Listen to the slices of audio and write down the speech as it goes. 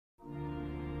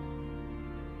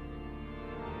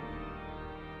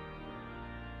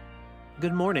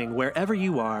Good morning, wherever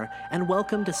you are, and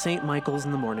welcome to St. Michael's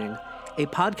in the Morning, a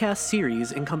podcast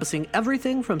series encompassing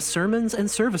everything from sermons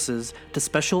and services to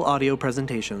special audio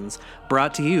presentations,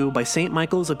 brought to you by St.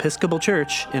 Michael's Episcopal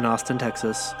Church in Austin,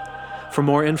 Texas. For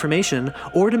more information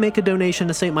or to make a donation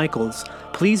to St. Michael's,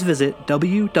 please visit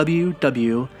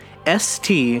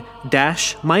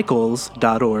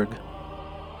www.st-michaels.org.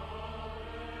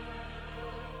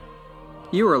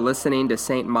 You are listening to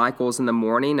St. Michael's in the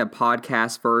Morning, a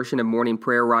podcast version of Morning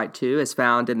Prayer Rite 2, as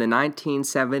found in the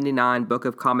 1979 Book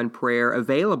of Common Prayer,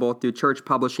 available through Church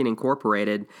Publishing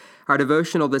Incorporated. Our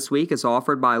devotional this week is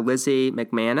offered by Lizzie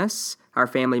McManus, our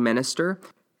family minister.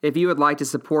 If you would like to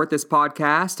support this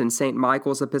podcast and St.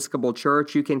 Michael's Episcopal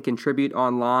Church, you can contribute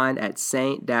online at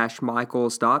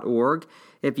st-michaels.org.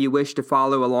 If you wish to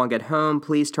follow along at home,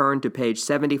 please turn to page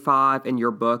 75 in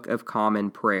your Book of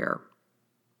Common Prayer.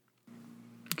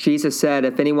 Jesus said,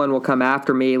 "If anyone will come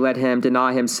after me, let him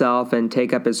deny himself and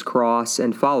take up his cross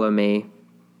and follow me."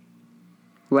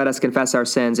 Let us confess our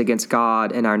sins against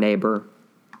God and our neighbor.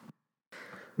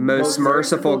 Most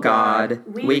merciful God,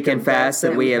 we confess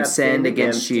that we have sinned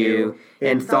against you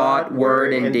in thought,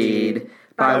 word, and deed,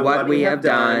 by what we have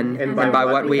done and by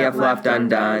what we have left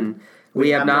undone. We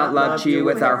have not loved you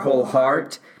with our whole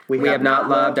heart. We have not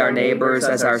loved our neighbors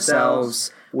as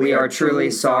ourselves. We are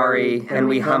truly sorry, and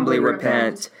we humbly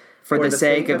repent. For the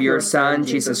sake of your Son,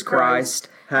 Jesus Christ,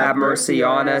 have mercy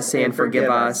on us and forgive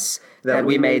us, that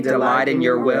we may delight in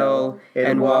your will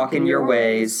and walk in your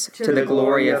ways, to the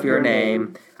glory of your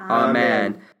name.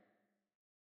 Amen.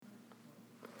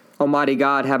 Almighty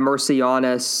God, have mercy on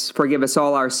us. Forgive us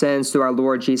all our sins through our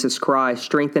Lord Jesus Christ.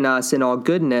 Strengthen us in all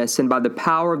goodness, and by the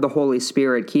power of the Holy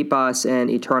Spirit, keep us in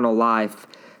eternal life.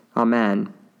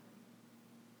 Amen.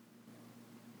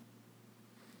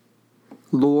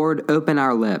 Lord, open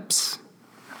our lips,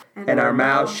 and our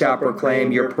mouths shall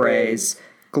proclaim your praise.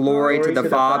 Glory to the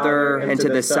Father, and to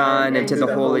the Son, and to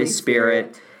the Holy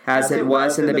Spirit, as it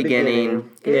was in the beginning,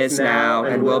 is now,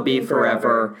 and will be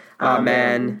forever.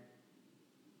 Amen.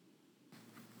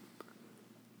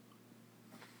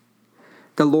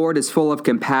 The Lord is full of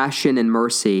compassion and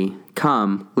mercy.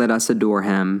 Come, let us adore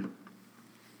him.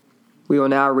 We will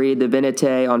now read the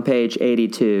Venite on page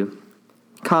 82.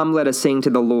 Come, let us sing to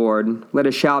the Lord. Let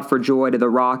us shout for joy to the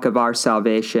rock of our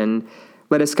salvation.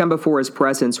 Let us come before his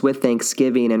presence with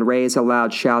thanksgiving and raise a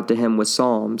loud shout to him with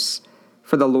psalms.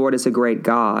 For the Lord is a great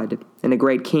God, and a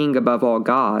great King above all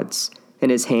gods.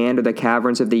 In his hand are the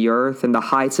caverns of the earth, and the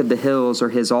heights of the hills are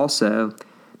his also.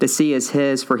 The sea is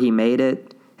his, for he made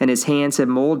it, and his hands have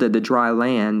molded the dry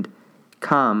land.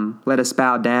 Come, let us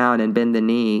bow down and bend the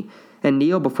knee, and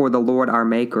kneel before the Lord our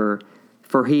Maker.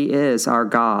 For he is our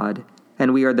God,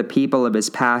 and we are the people of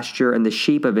his pasture and the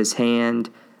sheep of his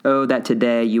hand. Oh, that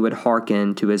today you would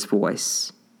hearken to his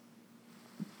voice.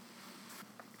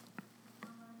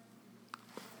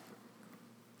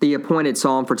 The appointed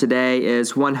psalm for today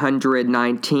is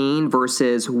 119,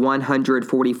 verses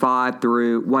 145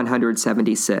 through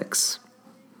 176.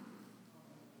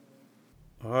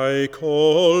 I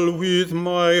call with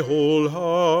my whole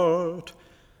heart.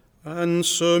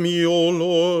 Answer me, O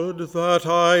Lord, that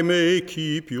I may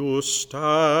keep your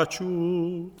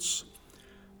statutes.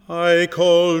 I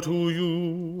call to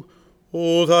you,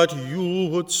 O that you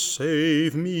would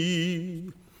save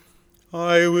me.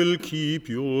 I will keep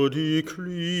your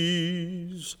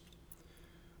decrees.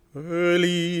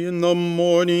 Early in the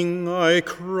morning I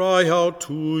cry out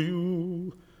to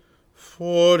you,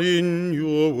 for in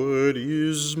your word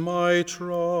is my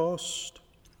trust.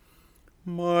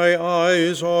 My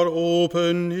eyes are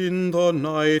open in the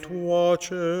night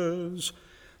watches,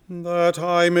 that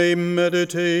I may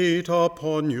meditate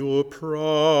upon your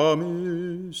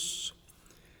promise.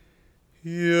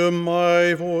 Hear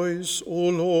my voice, O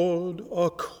Lord,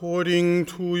 according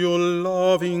to your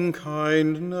loving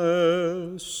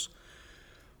kindness.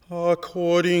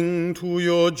 According to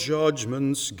your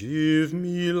judgments, give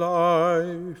me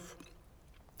life.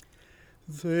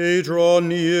 They draw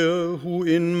near who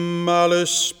in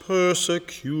malice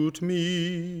persecute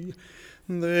me.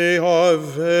 They are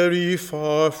very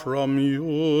far from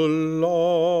your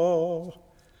law.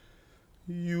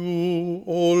 You,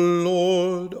 O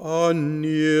Lord, are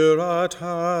near at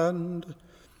hand,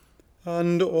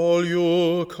 and all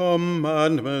your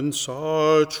commandments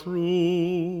are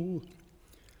true.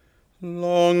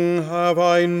 Long have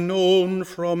I known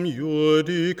from your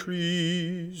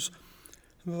decrees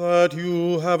that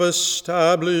you have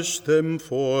established them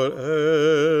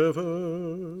forever.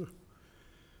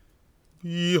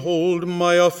 Behold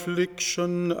my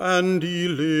affliction and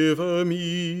deliver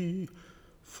me,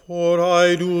 for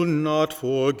I do not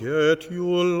forget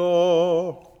your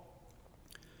law.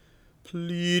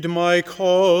 Plead my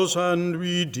cause and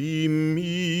redeem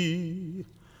me.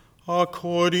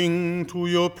 According to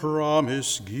your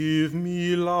promise, give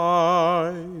me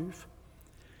life.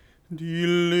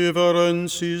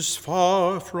 Deliverance is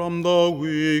far from the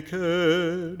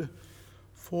wicked,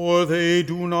 for they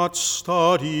do not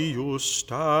study your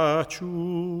statutes.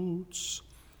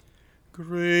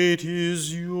 Great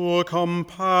is your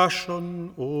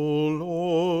compassion, O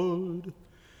Lord.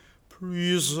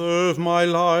 Preserve my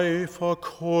life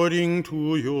according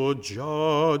to your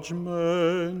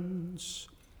judgments.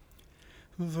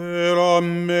 There are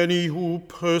many who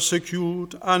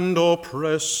persecute and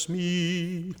oppress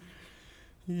me,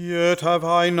 yet have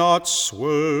I not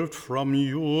swerved from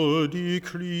your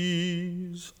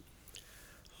decrees.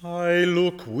 I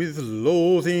look with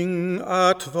loathing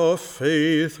at the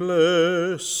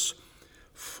faithless,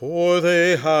 for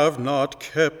they have not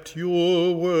kept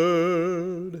your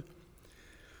word.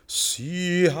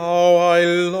 See how I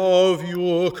love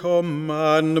your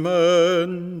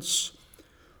commandments.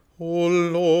 O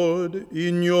Lord,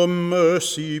 in your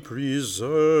mercy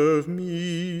preserve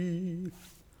me.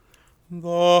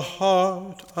 The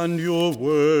heart and your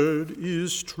word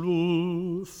is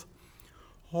truth.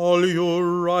 All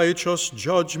your righteous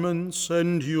judgments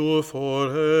endure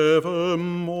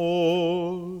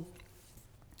forevermore.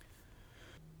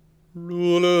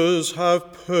 Rulers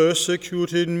have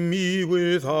persecuted me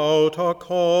without a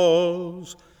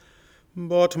cause,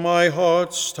 but my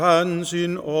heart stands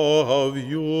in awe of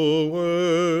your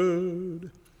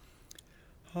word.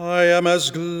 I am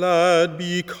as glad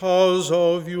because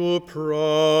of your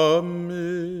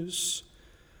promise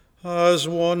as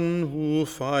one who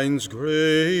finds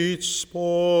great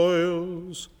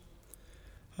spoils.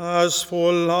 As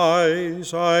for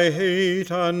lies, I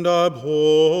hate and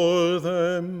abhor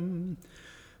them,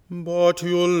 but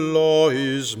your law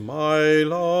is my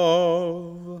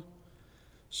love.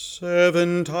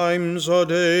 7 times a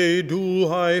day do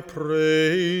I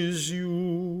praise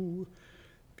you,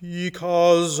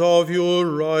 because of your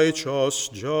righteous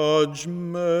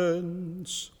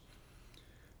judgments.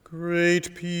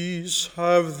 Great peace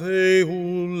have they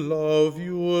who love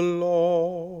your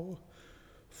law.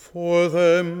 For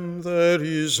them there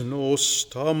is no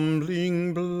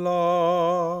stumbling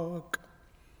block.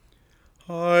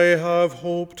 I have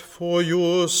hoped for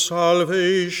your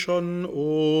salvation,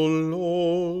 O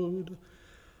Lord.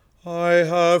 I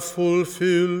have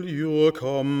fulfilled your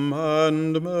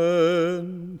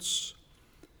commandments.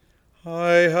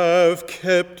 I have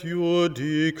kept your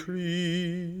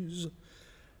decrees.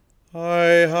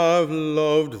 I have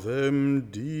loved them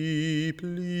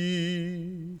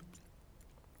deeply.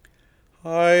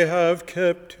 I have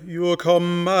kept your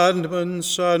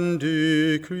commandments and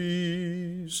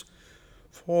decrees,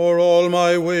 for all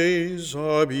my ways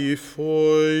are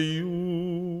before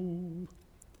you.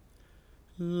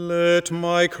 Let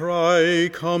my cry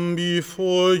come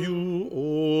before you,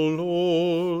 O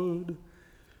Lord.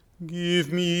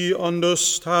 Give me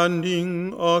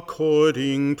understanding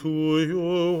according to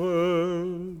your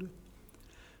word.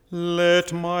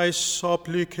 Let my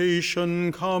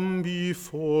supplication come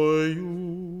before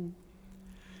you.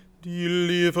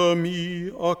 Deliver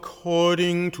me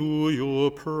according to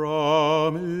your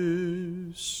promise.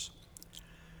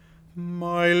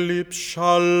 My lips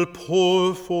shall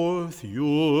pour forth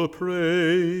your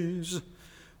praise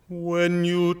when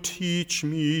you teach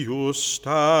me your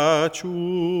statutes.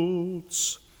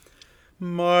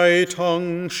 My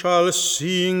tongue shall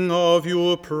sing of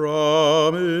your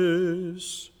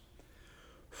promise.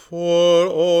 For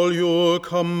all your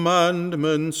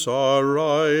commandments are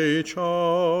righteous.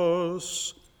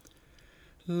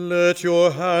 Let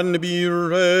your hand be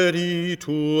ready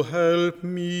to help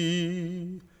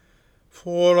me,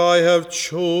 for I have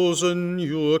chosen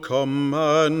your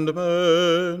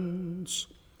commandments.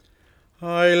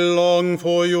 I long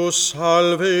for your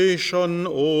salvation,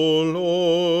 O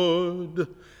Lord,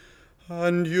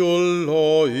 and your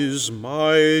law is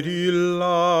my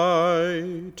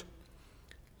delight.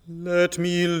 Let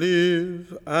me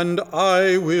live, and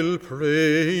I will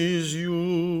praise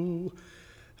you,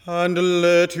 and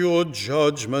let your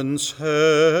judgments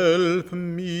help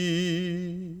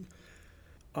me.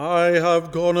 I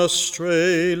have gone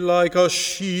astray like a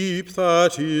sheep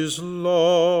that is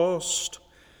lost.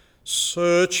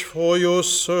 Search for your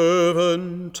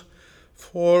servant,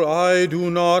 for I do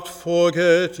not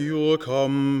forget your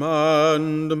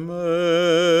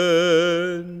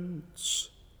commandments.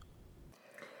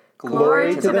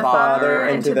 Glory to the Father,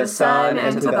 and to the Son,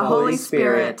 and to the Holy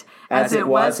Spirit, as it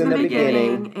was in the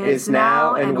beginning, is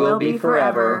now, and will be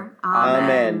forever.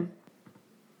 Amen.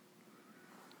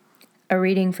 A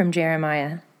reading from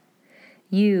Jeremiah.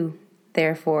 You,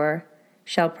 therefore,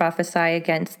 shall prophesy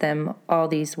against them all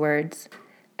these words,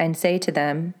 and say to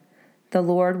them, The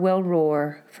Lord will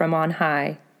roar from on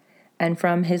high, and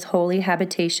from his holy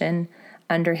habitation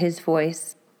under his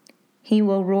voice. He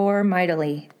will roar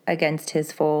mightily against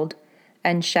his fold,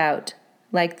 and shout,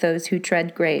 like those who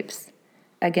tread grapes,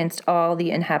 against all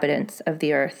the inhabitants of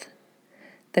the earth.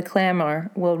 The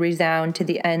clamor will resound to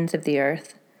the ends of the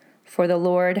earth, for the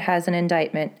Lord has an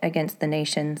indictment against the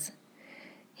nations.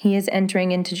 He is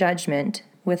entering into judgment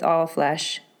with all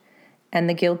flesh, and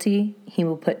the guilty he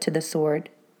will put to the sword,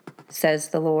 says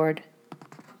the Lord.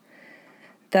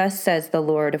 Thus says the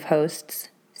Lord of hosts,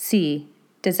 See,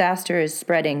 disaster is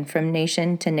spreading from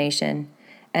nation to nation,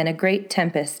 and a great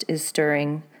tempest is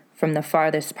stirring from the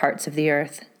farthest parts of the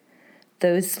earth.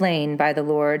 Those slain by the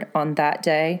Lord on that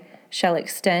day shall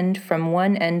extend from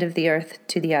one end of the earth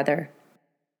to the other.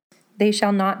 They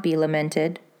shall not be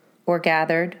lamented, or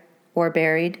gathered, or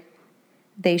buried.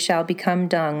 They shall become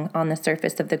dung on the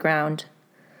surface of the ground.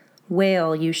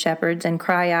 Wail, you shepherds, and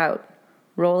cry out.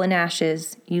 Roll in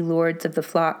ashes, you lords of the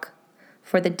flock.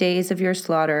 For the days of your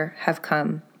slaughter have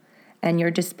come, and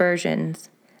your dispersions,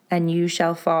 and you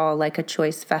shall fall like a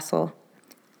choice vessel.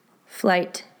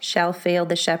 Flight shall fail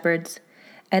the shepherds,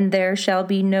 and there shall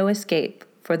be no escape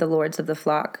for the lords of the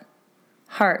flock.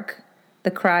 Hark,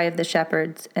 the cry of the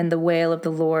shepherds, and the wail of the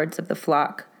lords of the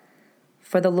flock.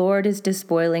 For the Lord is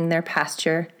despoiling their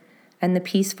pasture, and the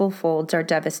peaceful folds are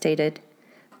devastated,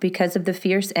 because of the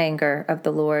fierce anger of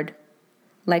the Lord.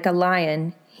 Like a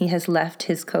lion, he has left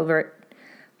his covert,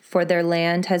 for their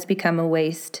land has become a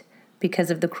waste,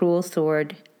 because of the cruel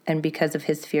sword, and because of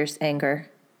his fierce anger.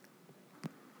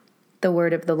 The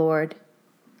word of the Lord.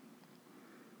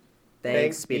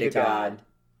 Thanks be to God.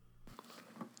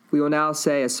 We will now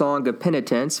say a song of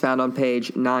penitence found on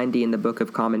page 90 in the Book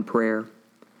of Common Prayer.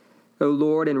 O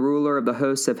Lord and ruler of the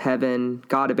hosts of heaven,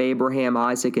 God of Abraham,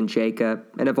 Isaac, and Jacob,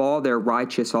 and of all their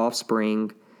righteous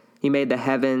offspring, you made the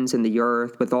heavens and the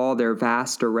earth with all their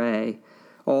vast array.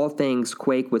 All things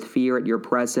quake with fear at your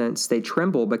presence. They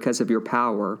tremble because of your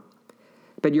power.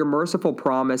 But your merciful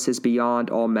promise is beyond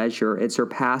all measure. It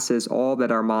surpasses all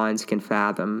that our minds can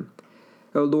fathom.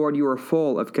 O Lord, you are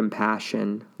full of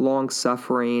compassion,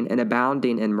 long-suffering, and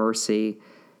abounding in mercy.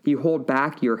 You hold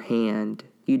back your hand.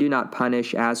 You do not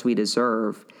punish as we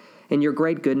deserve. In your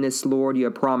great goodness, Lord, you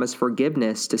have promised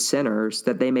forgiveness to sinners,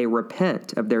 that they may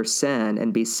repent of their sin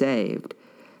and be saved.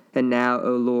 And now,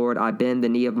 O Lord, I bend the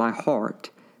knee of my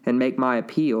heart and make my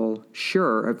appeal,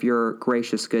 sure of your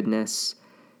gracious goodness.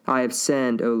 I have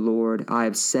sinned, O Lord, I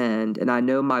have sinned, and I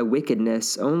know my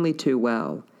wickedness only too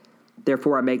well.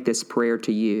 Therefore I make this prayer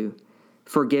to you.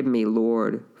 Forgive me,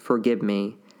 Lord, forgive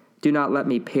me. Do not let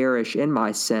me perish in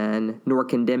my sin, nor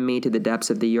condemn me to the depths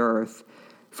of the earth.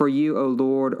 For you, O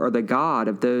Lord, are the God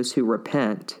of those who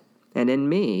repent, and in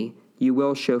me you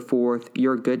will show forth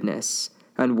your goodness.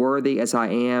 Unworthy as I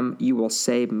am, you will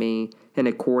save me in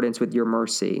accordance with your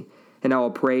mercy, and I will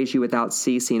praise you without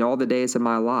ceasing all the days of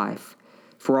my life.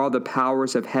 For all the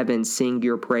powers of heaven sing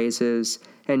your praises,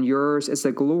 and yours is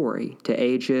the glory to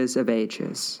ages of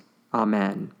ages.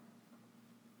 Amen.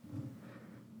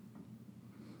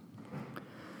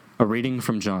 A reading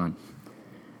from John.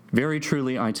 Very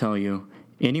truly I tell you,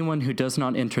 anyone who does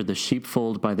not enter the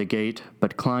sheepfold by the gate,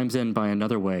 but climbs in by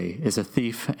another way, is a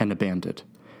thief and a bandit.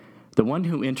 The one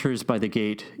who enters by the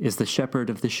gate is the shepherd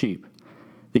of the sheep.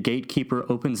 The gatekeeper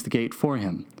opens the gate for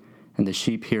him, and the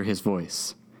sheep hear his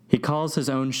voice. He calls his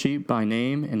own sheep by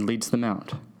name and leads them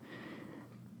out.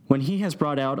 When he has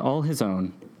brought out all his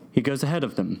own, he goes ahead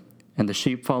of them, and the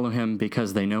sheep follow him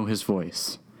because they know his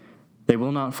voice. They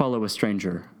will not follow a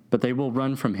stranger, but they will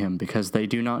run from him because they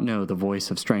do not know the voice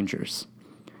of strangers.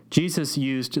 Jesus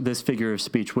used this figure of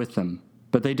speech with them,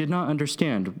 but they did not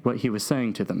understand what he was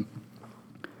saying to them.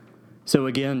 So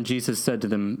again, Jesus said to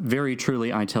them, Very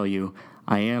truly I tell you,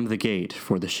 I am the gate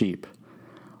for the sheep.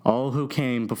 All who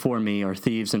came before me are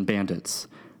thieves and bandits,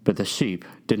 but the sheep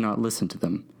did not listen to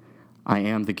them. I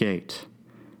am the gate.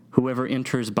 Whoever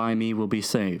enters by me will be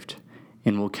saved,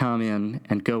 and will come in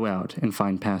and go out and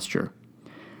find pasture.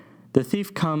 The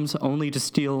thief comes only to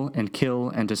steal and kill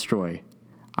and destroy.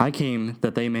 I came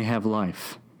that they may have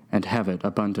life, and have it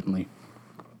abundantly.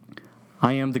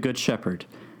 I am the good shepherd.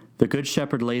 The good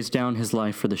shepherd lays down his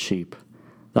life for the sheep.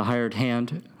 The hired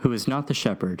hand, who is not the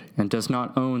shepherd and does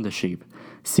not own the sheep,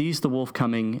 sees the wolf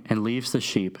coming and leaves the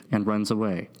sheep and runs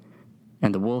away.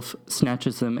 And the wolf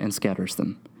snatches them and scatters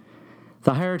them.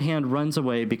 The hired hand runs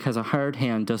away because a hired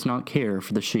hand does not care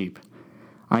for the sheep.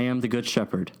 I am the good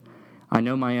shepherd. I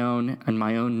know my own, and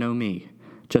my own know me,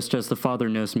 just as the Father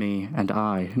knows me, and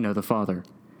I know the Father.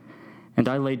 And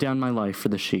I lay down my life for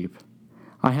the sheep.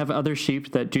 I have other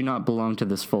sheep that do not belong to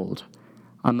this fold.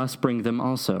 I must bring them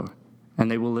also, and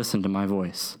they will listen to my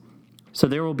voice. So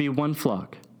there will be one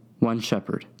flock, one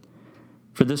shepherd.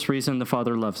 For this reason the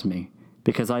Father loves me,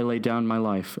 because I lay down my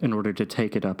life in order to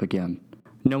take it up again.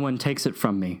 No one takes it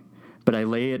from me, but I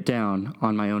lay it down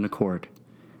on my own accord.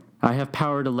 I have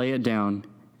power to lay it down,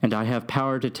 and I have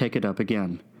power to take it up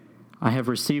again. I have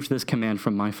received this command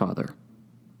from my Father.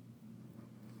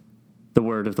 The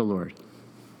word of the Lord.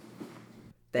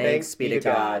 Thanks be to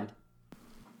God.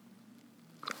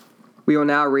 We will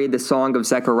now read the Song of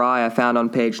Zechariah found on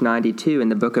page 92 in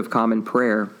the Book of Common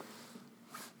Prayer.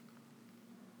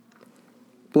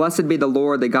 Blessed be the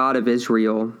Lord, the God of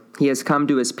Israel. He has come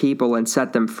to his people and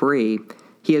set them free.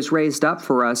 He has raised up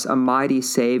for us a mighty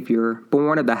Savior,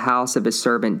 born of the house of his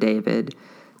servant David.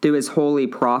 To his holy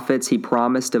prophets he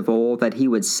promised of old that he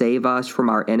would save us from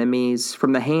our enemies,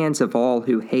 from the hands of all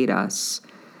who hate us.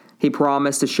 He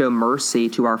promised to show mercy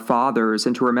to our fathers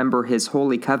and to remember his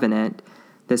holy covenant.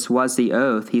 This was the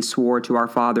oath he swore to our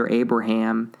father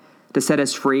Abraham, to set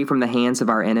us free from the hands of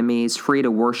our enemies, free to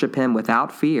worship him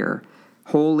without fear,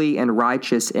 holy and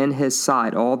righteous in his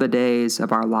sight all the days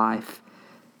of our life.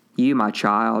 You, my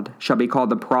child, shall be called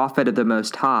the prophet of the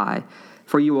Most High,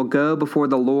 for you will go before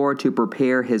the Lord to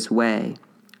prepare his way,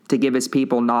 to give his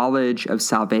people knowledge of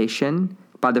salvation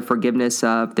by the forgiveness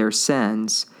of their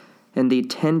sins, and the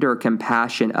tender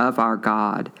compassion of our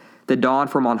God. The dawn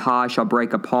from on high shall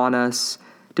break upon us,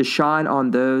 to shine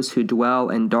on those who dwell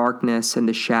in darkness and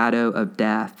the shadow of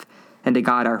death, and to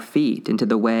guide our feet into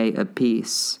the way of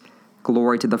peace.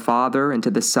 Glory to the Father, and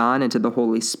to the Son, and to the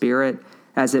Holy Spirit,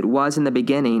 as it was in the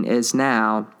beginning, is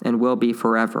now, and will be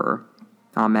forever.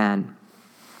 Amen.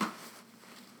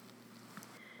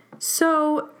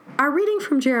 So, our reading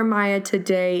from Jeremiah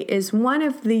today is one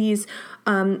of these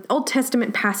Old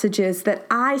Testament passages that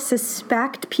I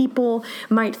suspect people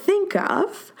might think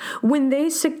of when they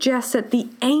suggest that the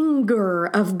anger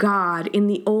of God in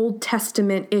the Old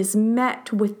Testament is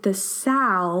met with the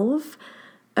salve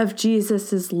of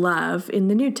Jesus' love in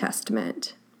the New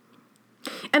Testament.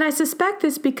 And I suspect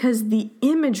this because the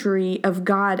imagery of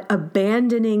God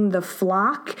abandoning the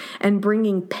flock and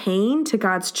bringing pain to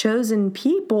God's chosen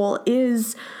people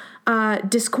is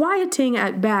disquieting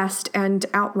at best and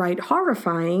outright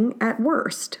horrifying at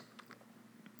worst.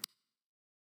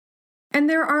 And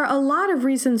there are a lot of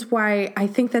reasons why I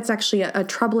think that's actually a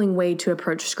troubling way to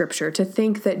approach Scripture, to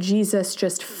think that Jesus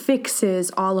just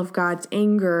fixes all of God's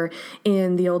anger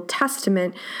in the Old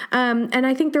Testament. And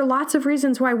I think there are lots of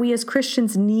reasons why we as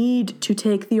Christians need to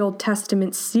take the Old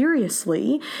Testament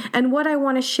seriously. And what I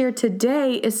want to share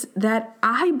today is that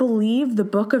I believe the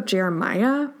book of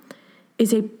Jeremiah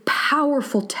is a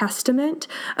powerful testament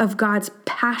of God's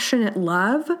passionate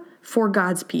love for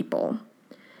God's people.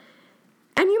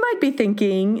 And you might be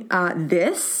thinking,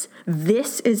 this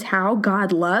is how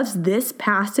God loves this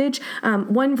passage.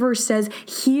 One verse says,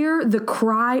 "Hear the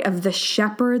cry of the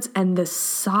shepherds and the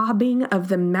sobbing of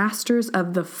the masters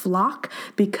of the flock,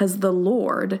 because the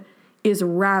Lord is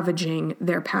ravaging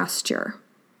their pasture."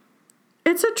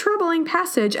 It's a troubling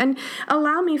passage, and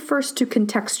allow me first to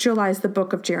contextualize the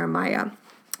book of Jeremiah.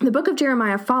 The book of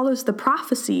Jeremiah follows the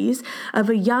prophecies of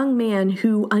a young man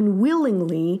who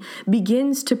unwillingly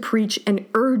begins to preach an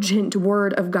urgent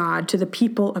word of God to the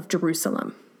people of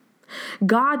Jerusalem.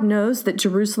 God knows that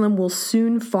Jerusalem will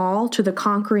soon fall to the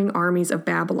conquering armies of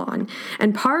Babylon.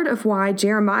 And part of why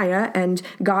Jeremiah and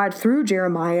God through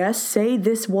Jeremiah say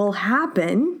this will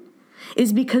happen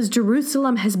is because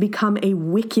Jerusalem has become a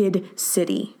wicked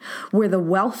city where the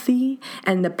wealthy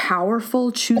and the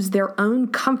powerful choose their own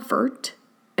comfort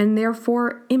and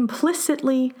therefore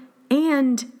implicitly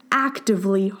and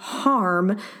actively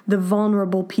harm the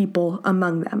vulnerable people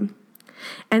among them.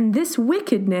 And this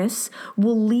wickedness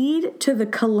will lead to the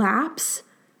collapse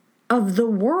of the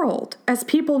world as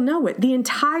people know it. The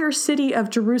entire city of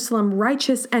Jerusalem,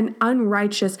 righteous and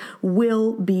unrighteous,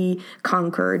 will be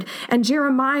conquered. And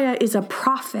Jeremiah is a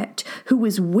prophet who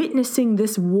is witnessing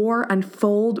this war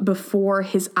unfold before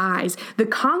his eyes. The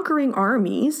conquering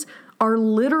armies are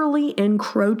literally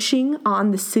encroaching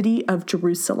on the city of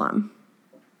Jerusalem.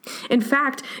 In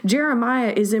fact,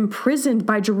 Jeremiah is imprisoned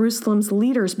by Jerusalem's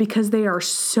leaders because they are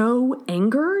so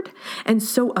angered and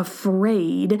so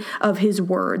afraid of his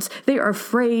words. They are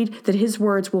afraid that his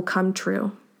words will come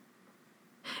true.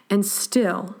 And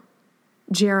still,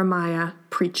 Jeremiah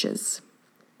preaches.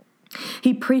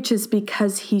 He preaches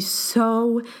because he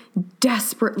so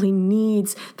desperately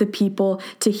needs the people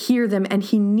to hear them. And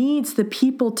he needs the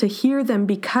people to hear them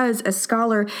because, as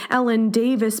scholar Ellen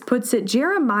Davis puts it,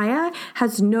 Jeremiah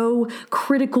has no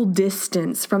critical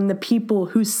distance from the people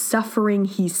whose suffering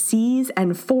he sees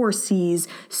and foresees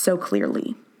so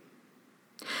clearly.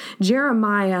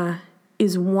 Jeremiah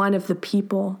is one of the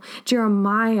people.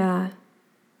 Jeremiah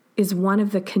is one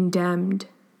of the condemned.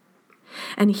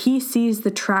 And he sees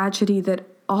the tragedy that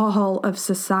all of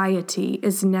society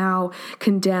is now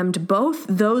condemned, both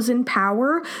those in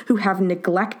power who have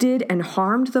neglected and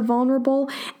harmed the vulnerable,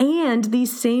 and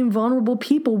these same vulnerable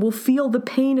people will feel the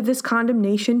pain of this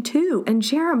condemnation too. And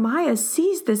Jeremiah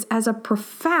sees this as a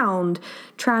profound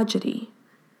tragedy.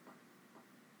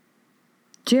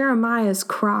 Jeremiah's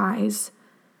cries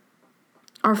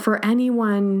are for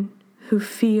anyone who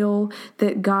feel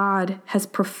that God has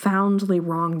profoundly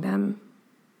wronged them.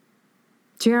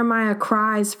 Jeremiah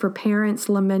cries for parents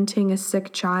lamenting a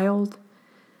sick child.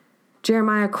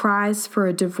 Jeremiah cries for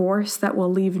a divorce that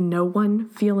will leave no one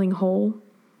feeling whole.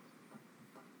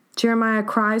 Jeremiah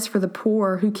cries for the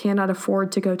poor who cannot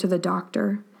afford to go to the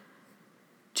doctor.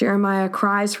 Jeremiah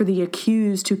cries for the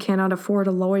accused who cannot afford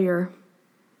a lawyer.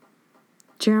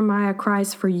 Jeremiah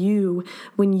cries for you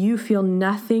when you feel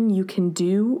nothing you can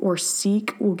do or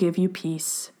seek will give you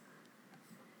peace.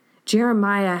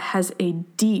 Jeremiah has a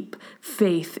deep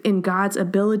faith in God's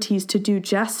abilities to do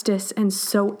justice, and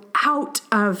so out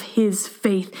of his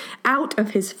faith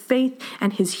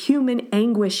and his human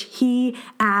anguish, he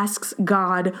asks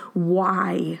God,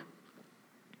 why?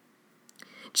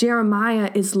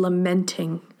 Jeremiah is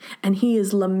lamenting, and he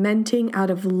is lamenting out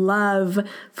of love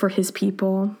for his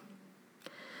people.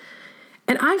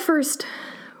 And I first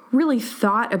really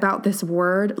thought about this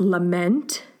word,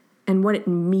 lament, and what it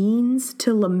means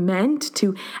to lament,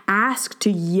 to ask,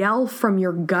 to yell from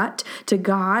your gut to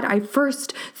God. I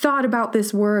first thought about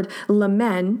this word,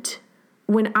 lament,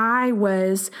 when I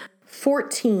was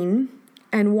 14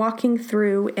 and walking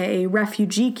through a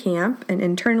refugee camp, an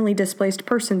internally displaced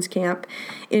persons camp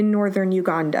in northern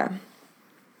Uganda.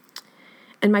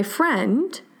 And my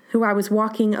friend, who I was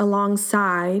walking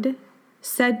alongside,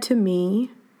 said to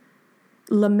me,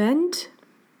 lament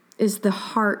is the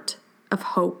heart of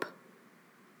hope.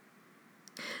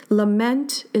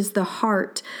 Lament is the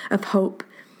heart of hope.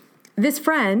 This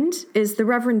friend is the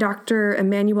Reverend Dr.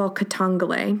 Emmanuel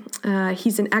Katongole.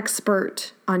 He's an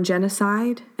expert on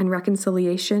genocide and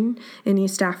reconciliation in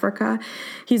East Africa.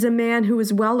 He's a man who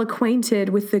is well acquainted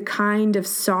with the kind of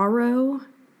sorrow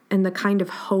and the kind of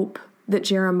hope that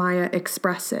Jeremiah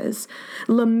expresses.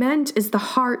 Lament is the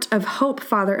heart of hope,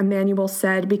 Father Emmanuel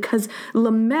said, because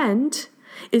lament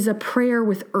is a prayer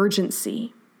with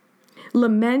urgency.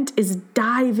 Lament is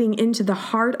diving into the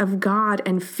heart of God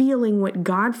and feeling what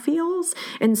God feels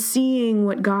and seeing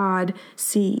what God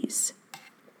sees.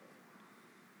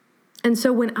 And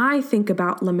so when I think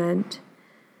about lament,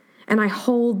 and I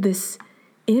hold this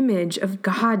image of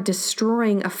God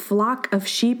destroying a flock of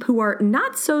sheep who are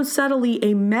not so subtly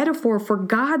a metaphor for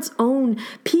God's own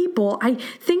people, I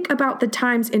think about the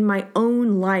times in my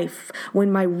own life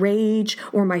when my rage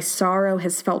or my sorrow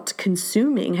has felt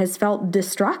consuming, has felt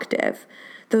destructive.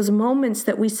 Those moments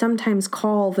that we sometimes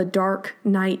call the dark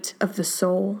night of the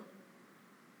soul.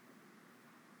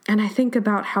 And I think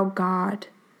about how God,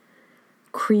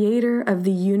 creator of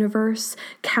the universe,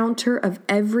 counter of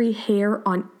every hair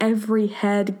on every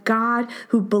head, God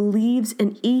who believes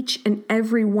in each and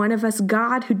every one of us,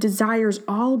 God who desires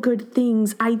all good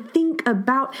things. I think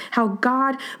about how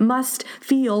God must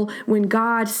feel when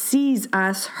God sees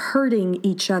us hurting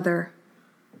each other,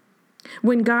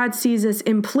 when God sees us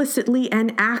implicitly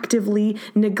and actively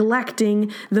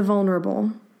neglecting the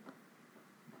vulnerable.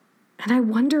 And I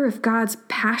wonder if God's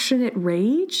passionate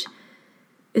rage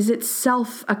is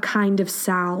itself a kind of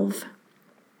salve,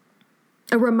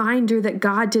 a reminder that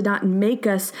God did not make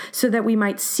us so that we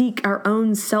might seek our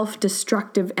own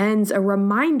self-destructive ends, a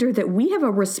reminder that we have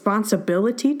a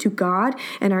responsibility to God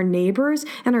and our neighbors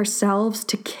and ourselves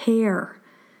to care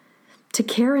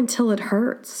until it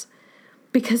hurts.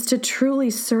 Because to truly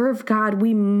serve God,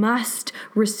 we must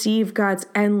receive God's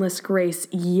endless grace,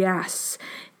 yes.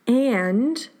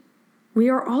 And we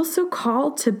are also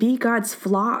called to be God's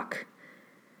flock.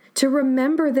 To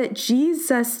remember that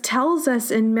Jesus tells us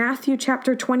in Matthew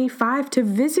chapter 25 to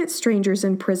visit strangers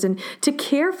in prison, to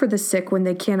care for the sick when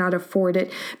they cannot afford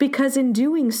it, because in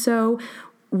doing so,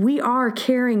 we are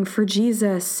caring for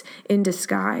Jesus in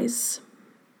disguise.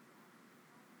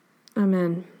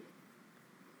 Amen.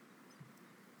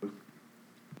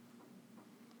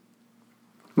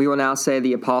 We will now say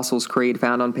the Apostles' Creed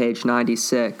found on page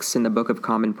 96 in the Book of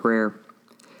Common Prayer.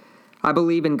 I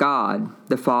believe in God,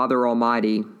 the Father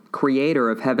Almighty,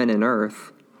 creator of heaven and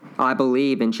earth. I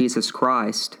believe in Jesus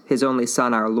Christ, his only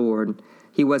Son, our Lord.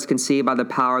 He was conceived by the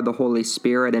power of the Holy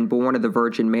Spirit and born of the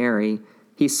Virgin Mary.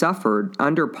 He suffered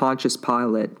under Pontius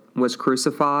Pilate, was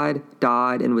crucified,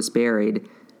 died, and was buried.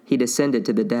 He descended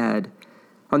to the dead.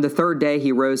 On the third day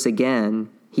he rose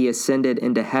again. He ascended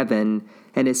into heaven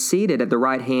and is seated at the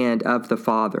right hand of the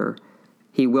Father.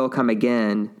 He will come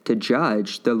again to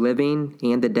judge the living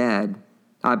and the dead.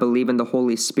 I believe in the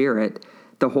Holy Spirit,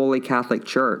 the Holy Catholic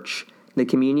Church, the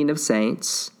communion of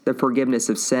saints, the forgiveness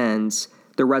of sins,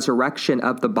 the resurrection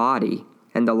of the body,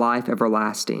 and the life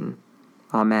everlasting.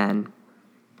 Amen.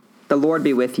 The Lord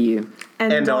be with you.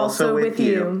 And also with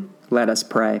you. Let us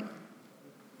pray.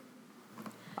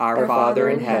 Our Father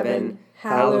in heaven,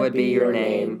 hallowed be your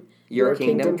name. Your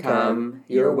kingdom come,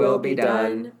 your will be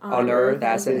done, on earth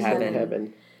as in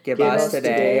heaven. Give us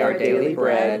today our daily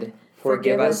bread.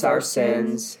 Forgive us our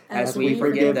sins, as we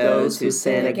forgive those who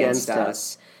sin against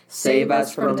us. Save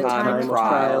us from the time of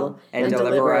trial, and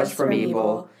deliver us from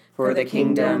evil. For the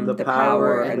kingdom, the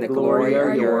power, and the glory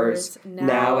are yours,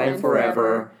 now and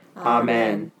forever.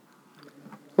 Amen.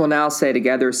 We'll now say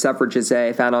together Suffrages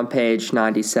A, found on page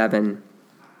 97.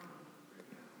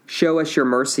 Show us your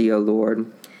mercy, O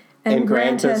Lord, and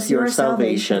grant us your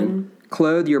salvation.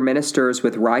 Clothe your ministers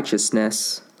with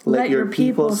righteousness. Let your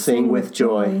people sing with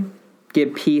joy.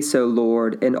 Give peace, O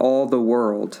Lord, in all the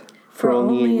world. For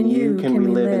only in you can we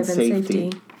live in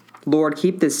safety. Lord,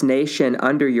 keep this nation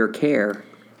under your care.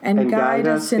 And guide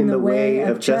us in the way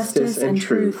of justice and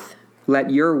truth.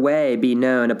 Let your way be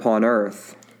known upon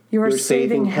earth. Your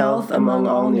saving health among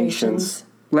all nations.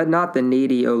 Let not the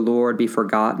needy, O Lord, be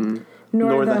forgotten.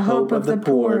 Nor the hope of the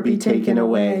poor be taken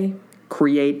away.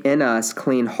 Create in us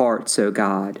clean hearts, O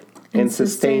God. And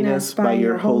sustain us by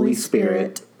your Holy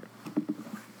Spirit.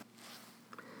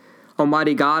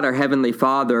 Almighty God, our Heavenly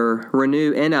Father,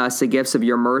 renew in us the gifts of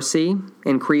your mercy,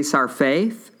 increase our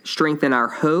faith, strengthen our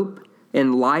hope,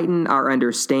 enlighten our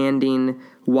understanding,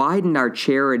 widen our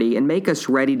charity, and make us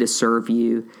ready to serve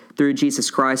you. Through Jesus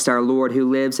Christ our Lord,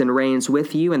 who lives and reigns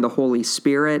with you in the Holy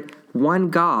Spirit, one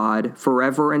God,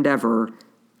 forever and ever.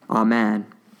 Amen.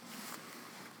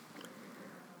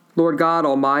 Lord God,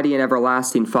 Almighty and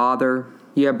everlasting Father,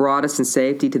 you have brought us in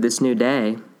safety to this new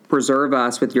day. Preserve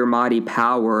us with your mighty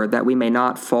power, that we may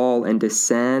not fall into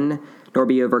sin, nor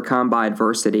be overcome by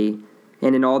adversity.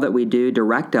 And in all that we do,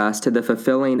 direct us to the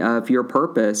fulfilling of your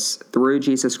purpose, through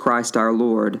Jesus Christ our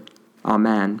Lord.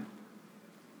 Amen.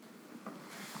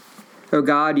 O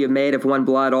God, you have made of one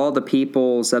blood all the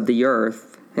peoples of the earth,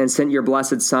 and sent your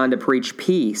blessed Son to preach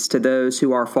peace to those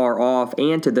who are far off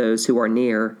and to those who are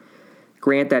near.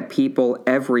 Grant that people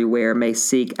everywhere may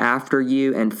seek after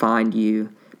you and find you.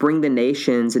 Bring the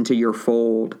nations into your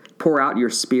fold. Pour out your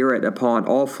Spirit upon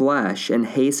all flesh, and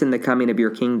hasten the coming of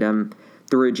your kingdom.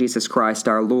 Through Jesus Christ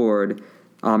our Lord.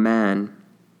 Amen.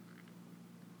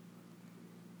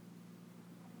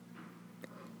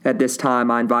 At this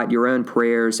time, I invite your own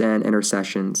prayers and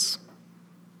intercessions.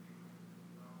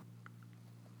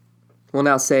 We'll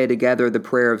now say together the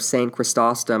prayer of St.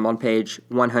 Chrysostom on page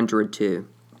 102.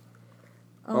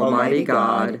 Almighty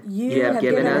God, you have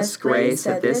given us grace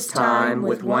at this time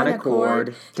with one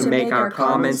accord to make our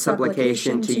common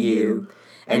supplication to you.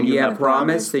 And you have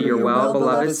promised through your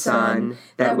well-beloved Son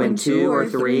that when 2 or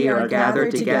 3 are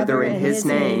gathered together in his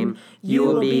name, you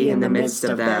will be in the midst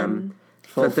of them.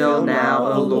 Fulfill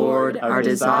now, O Lord, our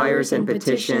desires and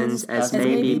petitions as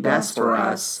may be best for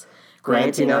us,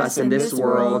 granting us in this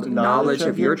world knowledge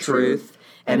of your truth,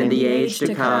 and in the age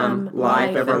to come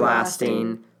life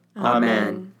everlasting.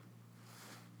 Amen.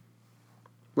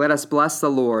 Let us bless the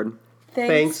Lord.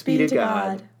 Thanks be to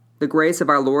God. The grace of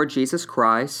our Lord Jesus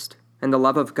Christ, and the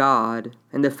love of God,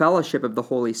 and the fellowship of the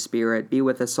Holy Spirit be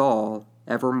with us all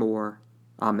evermore.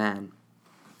 Amen.